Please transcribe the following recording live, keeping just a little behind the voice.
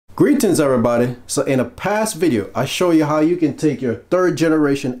Greetings everybody. So in a past video, I show you how you can take your third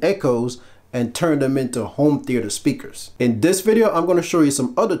generation Echoes and turn them into home theater speakers. In this video, I'm going to show you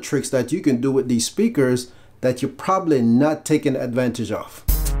some other tricks that you can do with these speakers that you're probably not taking advantage of.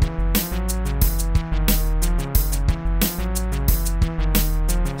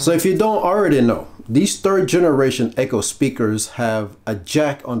 So if you don't already know, these third generation Echo speakers have a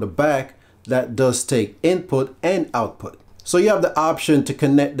jack on the back that does take input and output. So you have the option to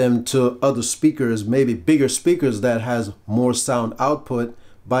connect them to other speakers, maybe bigger speakers that has more sound output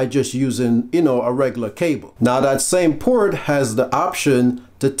by just using, a regular cable. Now that same port has the option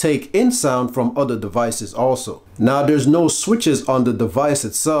to take in sound from other devices also. Now there's no switches on the device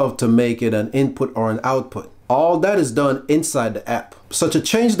itself to make it an input or an output. All that is done inside the app. So to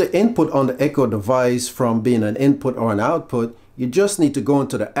change the input on the Echo device from being an input or an output, you just need to go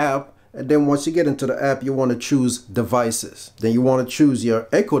into the app. And then once you get into the app, you want to choose devices. Then you want to choose your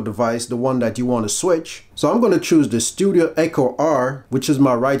Echo device, the one that you want to switch. So I'm going to choose the Studio Echo R, which is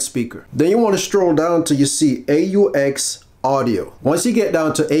my right speaker. Then you want to scroll down till you see AUX audio. Once you get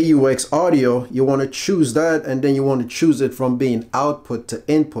down to AUX audio, you want to choose that, and then you want to choose it from being output to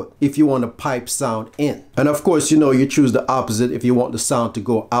input if you want to pipe sound in. And of course, you choose the opposite if you want the sound to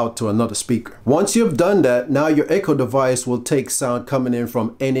go out to another speaker. Once you've done that, now your Echo device will take sound coming in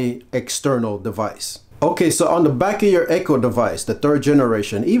from any external device. Okay, so on the back of your Echo device, the third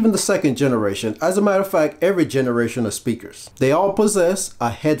generation, even the second generation, as a matter of fact, every generation of speakers, they all possess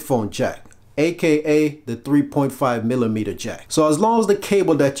a headphone jack, aka the 3.5mm jack. So as long as the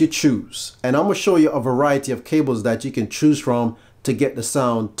cable that you choose, and I'm going to show you a variety of cables that you can choose from to get the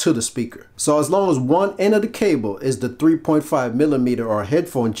sound to the speaker. So as long as one end of the cable is the 3.5mm or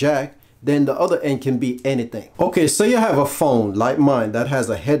headphone jack, then the other end can be anything. Okay, so you have a phone like mine that has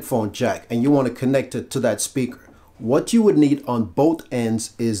a headphone jack and you want to connect it to that speaker. What you would need on both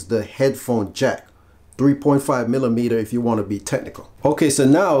ends is the headphone jack. 3.5mm if you want to be technical. Okay, so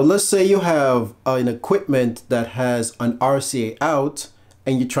now let's say you have an equipment that has an RCA out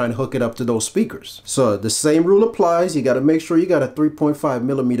and you're trying to hook it up to those speakers. So the same rule applies. You got to make sure you got a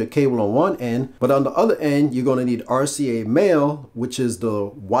 3.5mm cable on one end, but on the other end you're going to need RCA male, which is the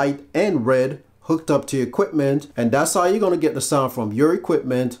white and red, hooked up to your equipment, and that's how you're going to get the sound from your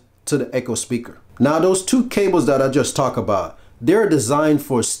equipment to the Echo speaker. Now those two cables that I just talked about, they're designed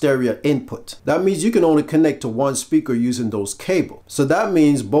for stereo input. That means you can only connect to one speaker using those cables. So that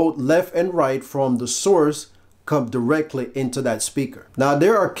means both left and right from the source come directly into that speaker. Now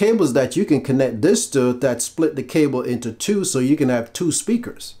there are cables that you can connect this to that split the cable into two so you can have two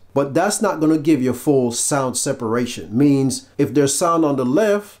speakers. But that's not going to give you full sound separation. Means if there's sound on the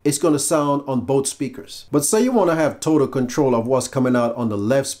left, it's going to sound on both speakers. But say you want to have total control of what's coming out on the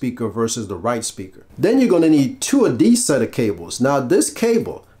left speaker versus the right speaker. Then you're going to need two of these set of cables. Now this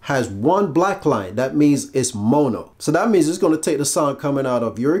cable has one black line. That means it's mono. So that means it's going to take the sound coming out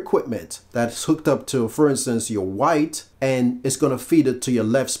of your equipment that's hooked up to, for instance, your white, and it's going to feed it to your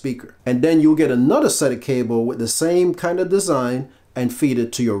left speaker. And then you'll get another set of cable with the same kind of design and feed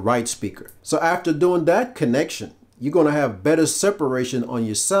it to your right speaker. So after doing that connection, you're going to have better separation on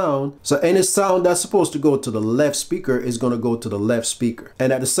your sound. So any sound that's supposed to go to the left speaker is going to go to the left speaker.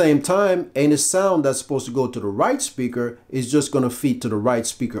 And at the same time, any sound that's supposed to go to the right speaker is just going to feed to the right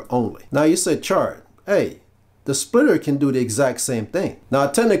speaker only. Now you said, Chard, hey, the splitter can do the exact same thing. Now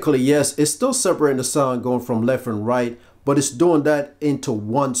technically, yes, it's still separating the sound going from left and right, but it's doing that into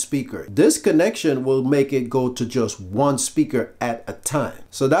one speaker. This connection will make it go to just one speaker at a time.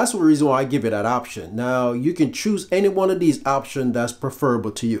 So that's the reason why I give you that option. Now you can choose any one of these options that's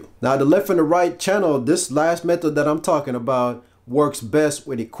preferable to you. Now the left and the right channel, this last method that I'm talking about, works best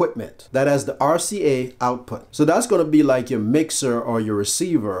with equipment that has the RCA output. So that's going to be like your mixer or your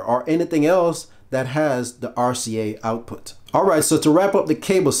receiver or anything else that has the RCA output. All right, so to wrap up the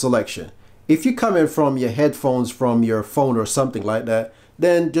cable selection, if you come in from your headphones from your phone or something like that,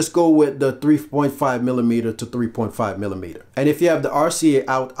 then just go with the 3.5mm to 3.5mm. And if you have the RCA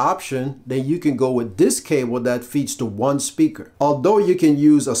out option, then you can go with this cable that feeds to one speaker. Although you can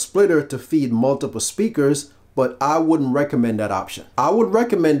use a splitter to feed multiple speakers, but I wouldn't recommend that option. I would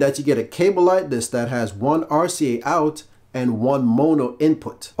recommend that you get a cable like this that has one RCA out and one mono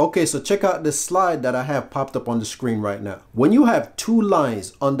input. Okay, so check out this slide that I have popped up on the screen right now. When you have two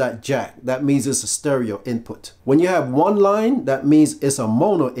lines on that jack, that means it's a stereo input. When you have one line, that means it's a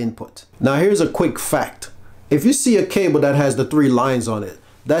mono input. Now here's a quick fact. If you see a cable that has the three lines on it,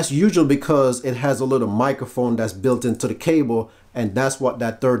 that's usually because it has a little microphone that's built into the cable, and that's what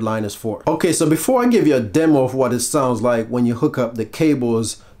that third line is for. Okay, so before I give you a demo of what it sounds like when you hook up the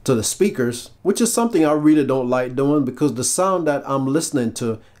cables to the speakers, which is something I really don't like doing because the sound that I'm listening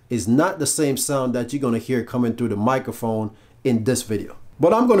to is not the same sound that you're going to hear coming through the microphone in this video.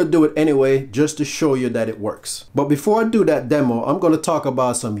 But I'm going to do it anyway, just to show you that it works. But before I do that demo, I'm going to talk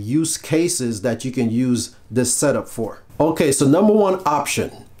about some use cases that you can use this setup for. Okay, so number one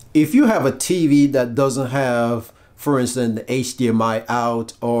option, if you have a TV that doesn't have, for instance, the HDMI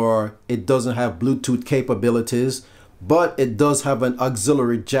out, or it doesn't have Bluetooth capabilities, but it does have an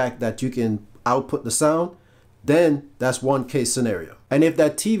auxiliary jack that you can output the sound, then that's one case scenario. And if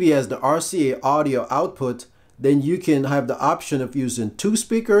that TV has the RCA audio output, then you can have the option of using 2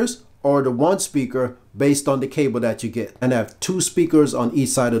 speakers or the 1 speaker based on the cable that you get, and have 2 speakers on each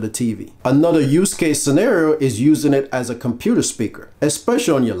side of the TV. Another use case scenario is using it as a computer speaker,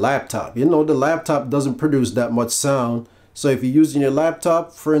 especially on your laptop. You know, the laptop doesn't produce that much sound. So if you're using your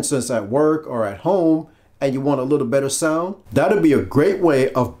laptop, for instance, at work or at home, and you want a little better sound, that'll be a great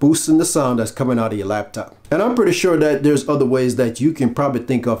way of boosting the sound that's coming out of your laptop. And I'm pretty sure that there's other ways that you can probably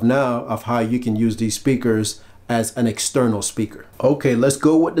think of now of how you can use these speakers as an external speaker. Okay, let's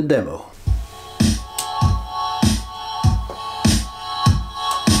go with the demo.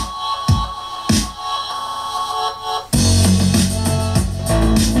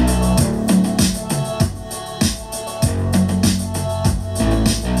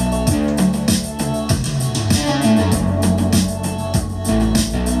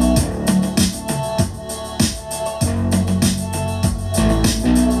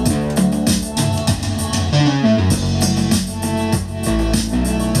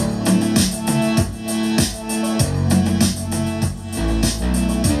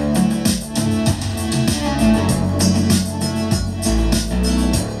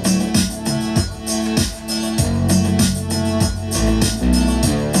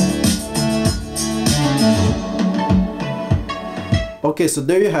 Okay, so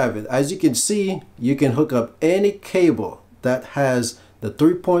there you have it. As you can see, you can hook up any cable that has the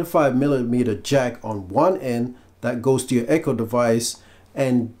 3.5mm jack on one end that goes to your Echo device,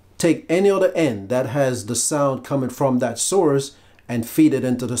 and take any other end that has the sound coming from that source and feed it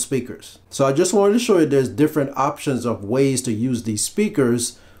into the speakers. So I just wanted to show you there's different options of ways to use these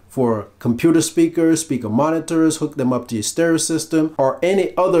speakers for computer speakers, speaker monitors, hook them up to your stereo system, or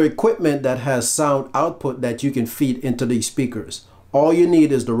any other equipment that has sound output that you can feed into these speakers. All you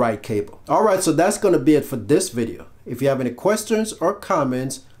need is the right cable. All right, so that's going to be it for this video. If you have any questions or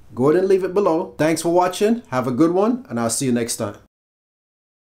comments, go ahead and leave it below. Thanks for watching. Have a good one, and I'll see you next time.